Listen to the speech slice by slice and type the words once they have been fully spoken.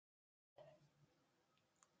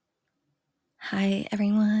Hi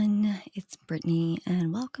everyone, it's Brittany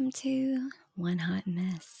and welcome to One Hot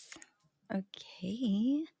Mess.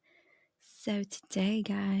 Okay, so today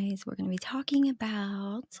guys, we're going to be talking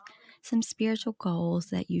about some spiritual goals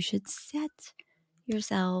that you should set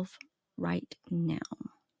yourself right now.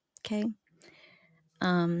 Okay?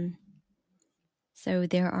 So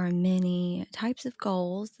there are many types of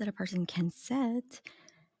goals that a person can set,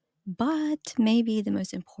 but maybe the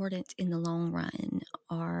most important in the long run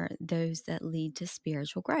are those that lead to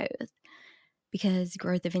spiritual growth. Because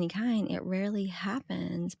growth of any kind, it rarely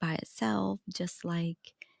happens by itself, just like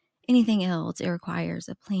anything else. It requires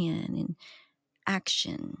a plan and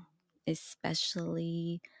action,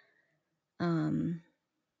 especially, don't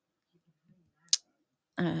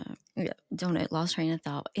know, lost train of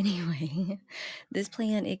thought. Anyway, this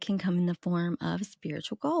plan, it can come in the form of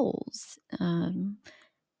spiritual goals.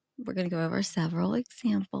 We're going to go over several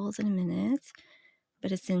examples in a minute,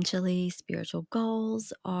 but essentially, spiritual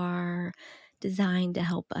goals are designed to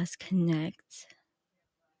help us connect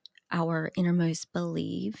our innermost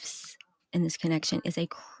beliefs, and this connection is a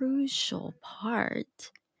crucial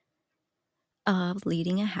part of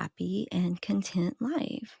leading a happy and content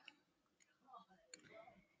life.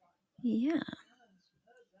 Yeah.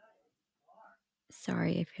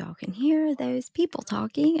 Sorry if y'all can hear those people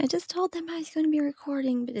talking. I just told them I was going to be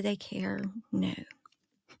recording, but do they care? No.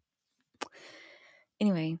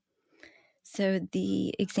 Anyway, so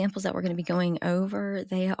the examples that we're going to be going over,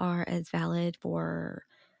 they are as valid for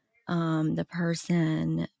the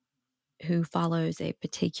person who follows a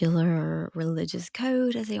particular religious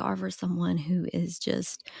code as they are for someone who is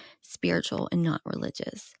just spiritual and not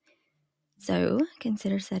religious. So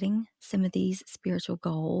consider setting some of these spiritual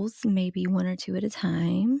goals, maybe one or two at a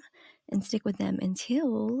time, and stick with them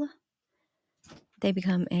until they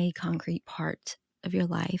become a concrete part of your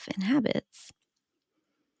life and habits.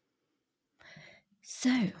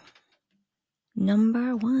 So,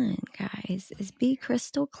 number one, guys, is be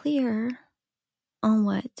crystal clear on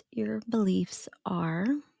what your beliefs are.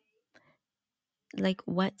 Like,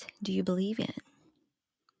 what do you believe in?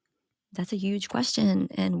 That's a huge question,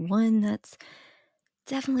 and one that's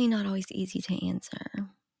definitely not always easy to answer,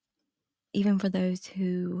 even for those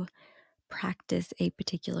who practice a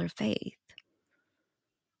particular faith.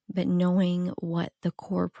 But knowing what the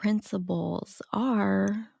core principles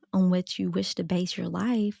are on which you wish to base your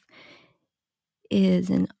life is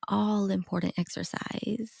an all-important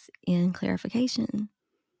exercise in clarification.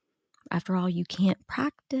 After all, you can't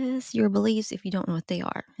practice your beliefs if you don't know what they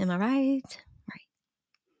are. Am I right? Right.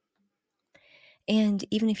 And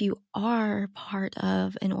even if you are part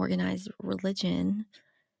of an organized religion,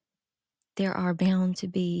 there are bound to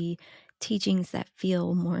be teachings that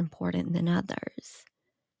feel more important than others.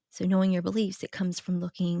 So knowing your beliefs, it comes from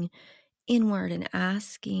looking inward and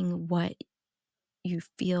asking what you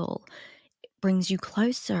feel brings you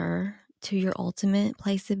closer to your ultimate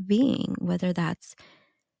place of being, whether that's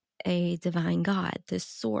a divine God, the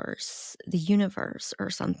source, the universe, or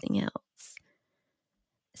something else.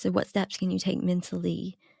 So what steps can you take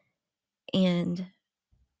mentally and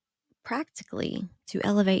practically to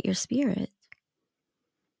elevate your spirit?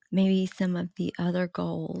 Maybe some of the other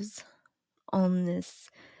goals on this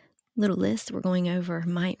little list we're going over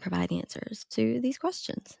might provide answers to these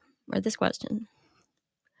questions, or this question.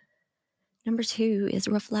 Number two is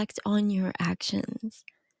reflect on your actions.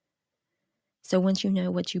 So once you know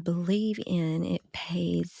what you believe in, it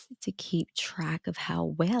pays to keep track of how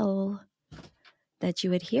well that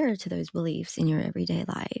you adhere to those beliefs in your everyday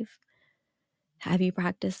life. Have you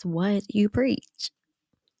practiced what you preach?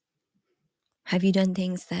 Have you done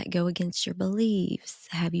things that go against your beliefs?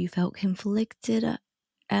 Have you felt conflicted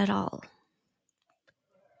at all?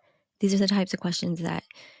 These are the types of questions that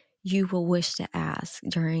you will wish to ask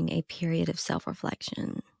during a period of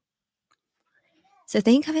self-reflection. So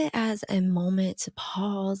think of it as a moment to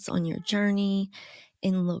pause on your journey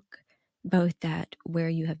and look both at where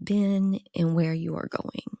you have been and where you are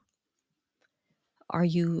going. Are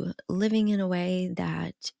you living in a way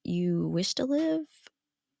that you wish to live?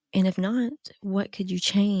 And if not, what could you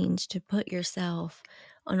change to put yourself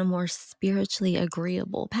on a more spiritually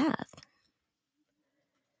agreeable path?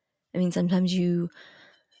 I mean, sometimes you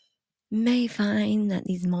may find that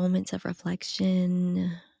these moments of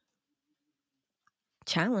reflection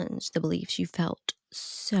challenge the beliefs you felt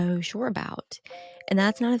so sure about. And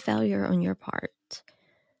that's not a failure on your part,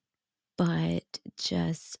 but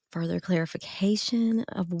just further clarification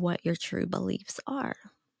of what your true beliefs are.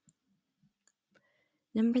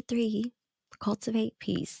 Number three, cultivate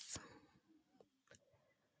peace.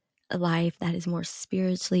 A life that is more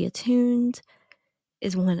spiritually attuned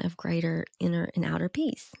is one of greater inner and outer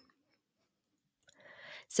peace.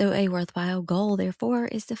 So, a worthwhile goal, therefore,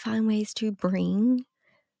 is to find ways to bring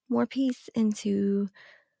more peace into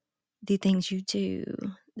the things you do,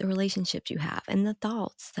 the relationships you have, and the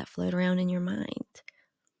thoughts that float around in your mind.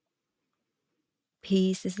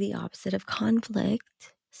 Peace is the opposite of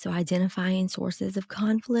conflict. So, identifying sources of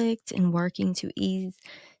conflict and working to ease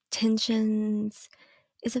tensions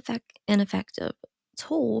is an effective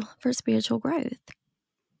tool for spiritual growth.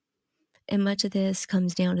 And much of this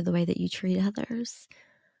comes down to the way that you treat others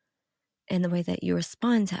and the way that you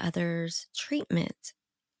respond to others' treatment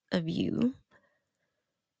of you,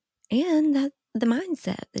 and that the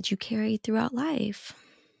mindset that you carry throughout life.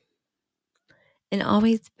 And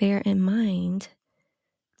always bear in mind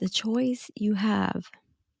the choice you have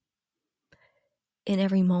in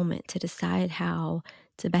every moment to decide how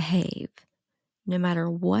to behave, no matter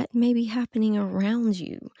what may be happening around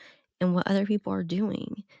you and what other people are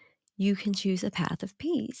doing. You can choose a path of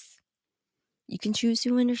peace. You can choose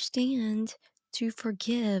to understand, to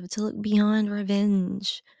forgive, to look beyond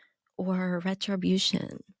revenge or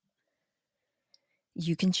retribution.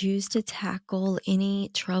 You can choose to tackle any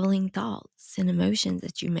troubling thoughts and emotions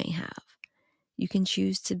that you may have. You can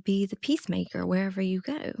choose to be the peacemaker wherever you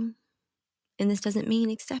go. And this doesn't mean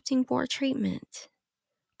accepting poor treatment.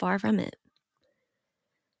 Far from it.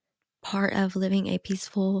 Part of living a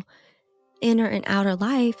peaceful inner and outer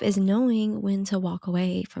life is knowing when to walk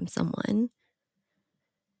away from someone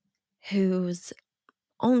whose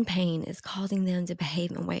own pain is causing them to behave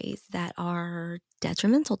in ways that are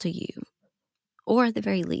detrimental to you, or at the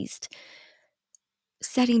very least,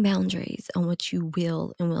 setting boundaries on what you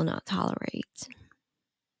will and will not tolerate.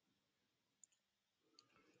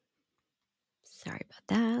 Sorry about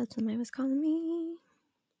that. Somebody was calling me.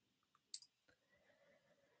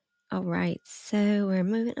 All right, so we're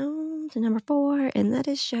moving on to number 4, and that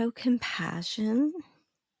is show compassion.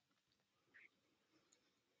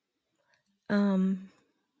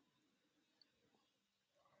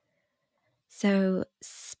 So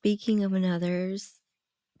speaking of another's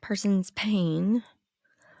person's pain,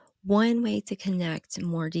 one way to connect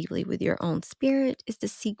more deeply with your own spirit is to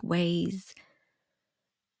seek ways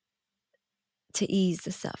to ease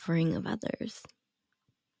the suffering of others.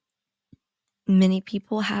 Many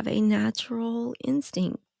people have a natural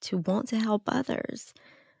instinct to want to help others,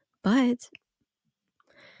 but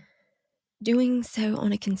doing so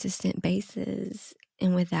on a consistent basis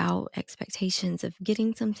and without expectations of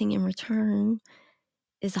getting something in return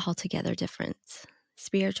is altogether different.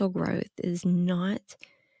 Spiritual growth is not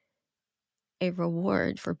a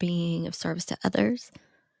reward for being of service to others,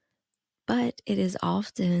 but it is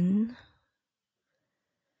often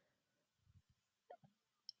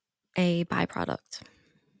a byproduct.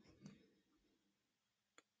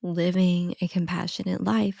 Living a compassionate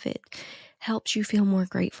life, it helps you feel more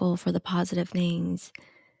grateful for the positive things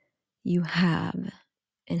you have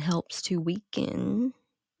and helps to weaken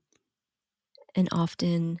an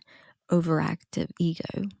often overactive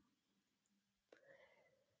ego.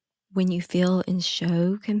 When you feel and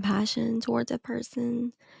show compassion towards a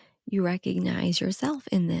person, you recognize yourself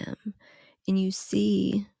in them and you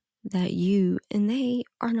see that you and they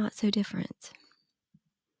are not so different.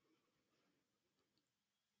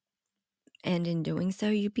 And in doing so,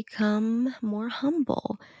 you become more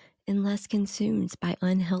humble and less consumed by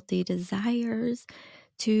unhealthy desires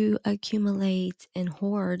to accumulate and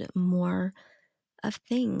hoard more of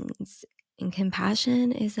things. And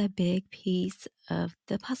compassion is a big piece of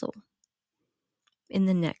the puzzle. In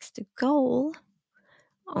the next goal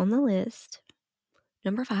on the list,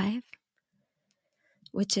 number 5,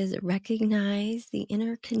 which is recognize the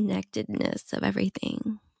interconnectedness of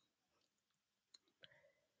everything.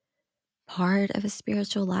 Part of a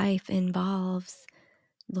spiritual life involves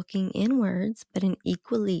looking inwards, but an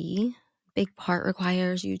equally big part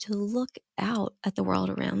requires you to look out at the world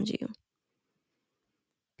around you.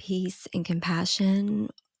 Peace and compassion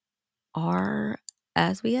are,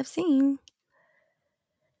 as we have seen,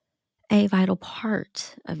 a vital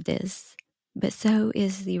part of this, but so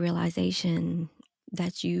is the realization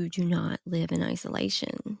that you do not live in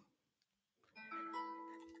isolation.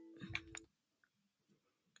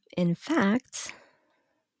 In fact,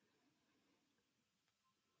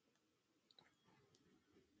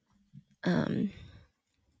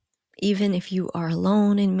 even if you are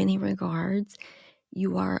alone in many regards,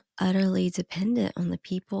 you are utterly dependent on the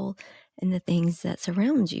people and the things that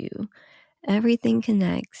surround you. Everything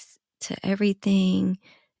connects to everything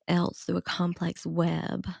else through a complex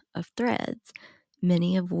web of threads,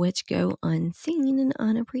 many of which go unseen and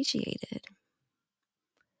unappreciated.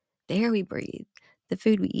 The air we breathe, the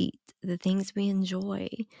food we eat, the things we enjoy,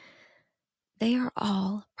 They are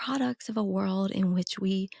all products of a world in which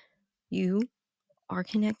you are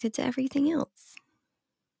connected to everything else.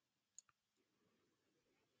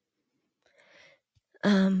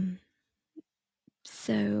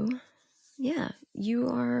 So yeah, you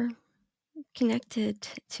are connected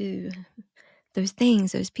to those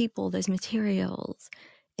things, those people, those materials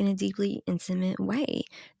in a deeply intimate way.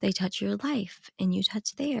 They touch your life and you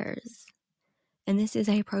touch theirs. And this is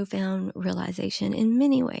a profound realization in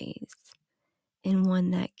many ways, and one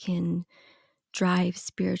that can drive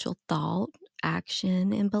spiritual thought,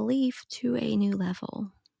 action, and belief to a new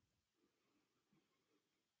level.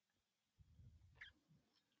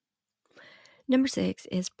 Number 6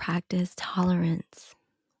 is practice tolerance.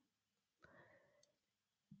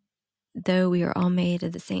 Though we are all made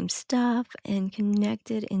of the same stuff and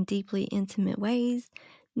connected in deeply intimate ways,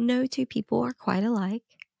 no two people are quite alike.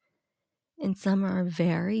 And some are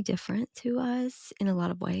very different to us in a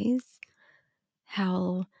lot of ways.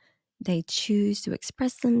 How they choose to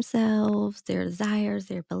express themselves, their desires,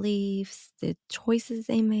 their beliefs, the choices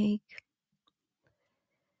they make.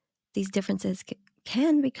 These differences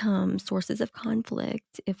can become sources of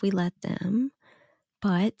conflict if we let them,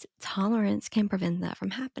 but tolerance can prevent that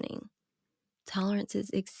from happening. Tolerance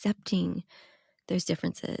is accepting those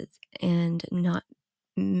differences and not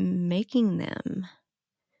making them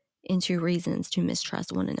into reasons to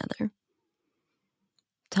mistrust one another.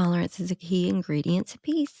 Tolerance is a key ingredient to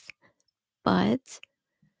peace, but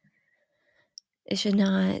it should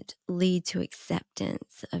not lead to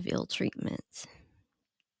acceptance of ill treatment.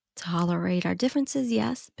 Tolerate our differences,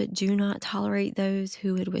 yes, but do not tolerate those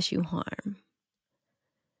who would wish you harm.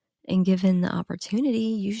 And given the opportunity,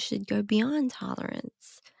 you should go beyond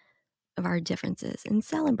tolerance of our differences and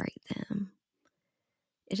celebrate them.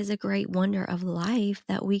 It is a great wonder of life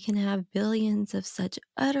that we can have billions of such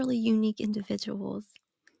utterly unique individuals,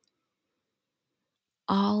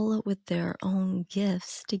 all with their own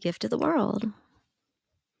gifts to give to the world.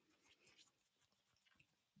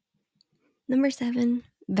 Number 7,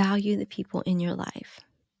 value the people in your life.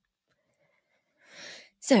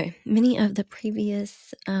 So many of the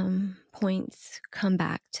previous points come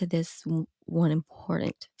back to this one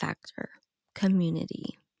important factor: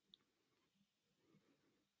 community.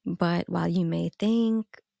 But while you may think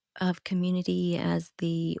of community as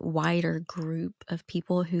the wider group of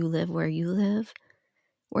people who live where you live,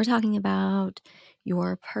 we're talking about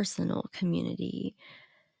your personal community.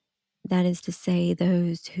 That is to say,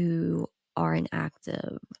 those who are an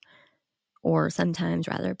active or sometimes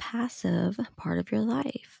rather passive part of your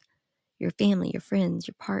life. Your family, your friends,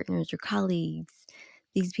 your partners, your colleagues.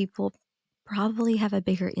 These people probably have a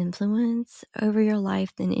bigger influence over your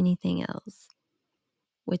life than anything else,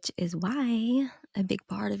 which is why a big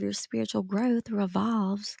part of your spiritual growth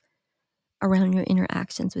revolves around your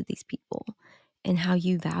interactions with these people and how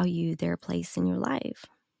you value their place in your life.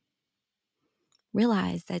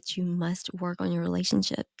 Realize that you must work on your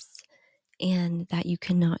relationships and that you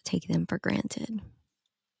cannot take them for granted.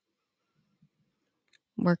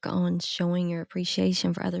 Work on showing your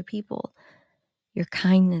appreciation for other people, your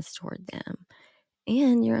kindness toward them,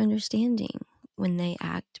 and your understanding when they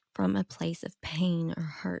act from a place of pain or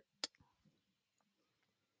hurt.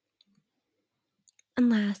 And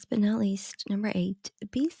last but not least, number 8,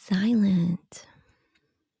 be silent.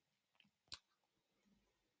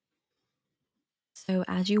 So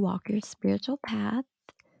as you walk your spiritual path,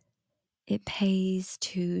 it pays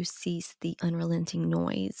to cease the unrelenting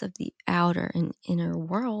noise of the outer and inner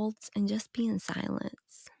worlds and just be in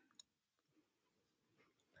silence.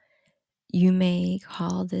 You may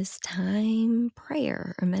call this time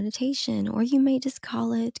prayer or meditation, or you may just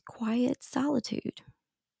call it quiet solitude.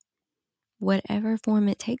 Whatever form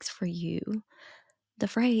it takes for you, the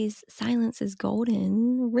phrase silence is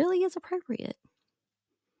golden really is appropriate,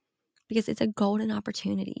 because it's a golden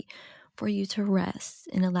opportunity for you to rest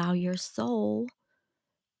and allow your soul,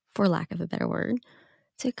 for lack of a better word,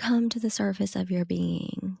 to come to the surface of your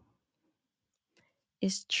being.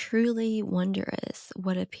 It's truly wondrous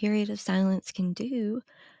what a period of silence can do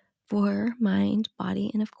for mind,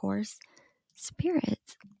 body, and of course,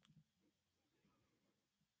 spirit.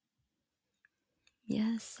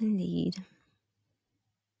 Yes, indeed.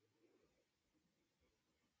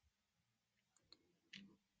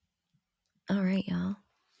 All right, y'all.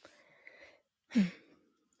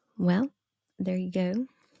 Well, there you go.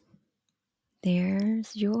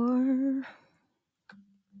 There's your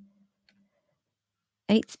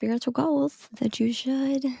 8 spiritual goals that you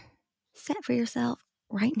should set for yourself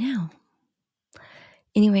right now.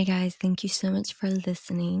 Anyway, guys, thank you so much for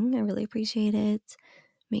listening. I really appreciate it.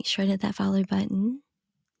 Make sure to hit that follow button.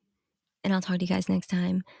 And I'll talk to you guys next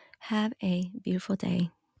time. Have a beautiful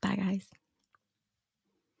day. Bye, guys.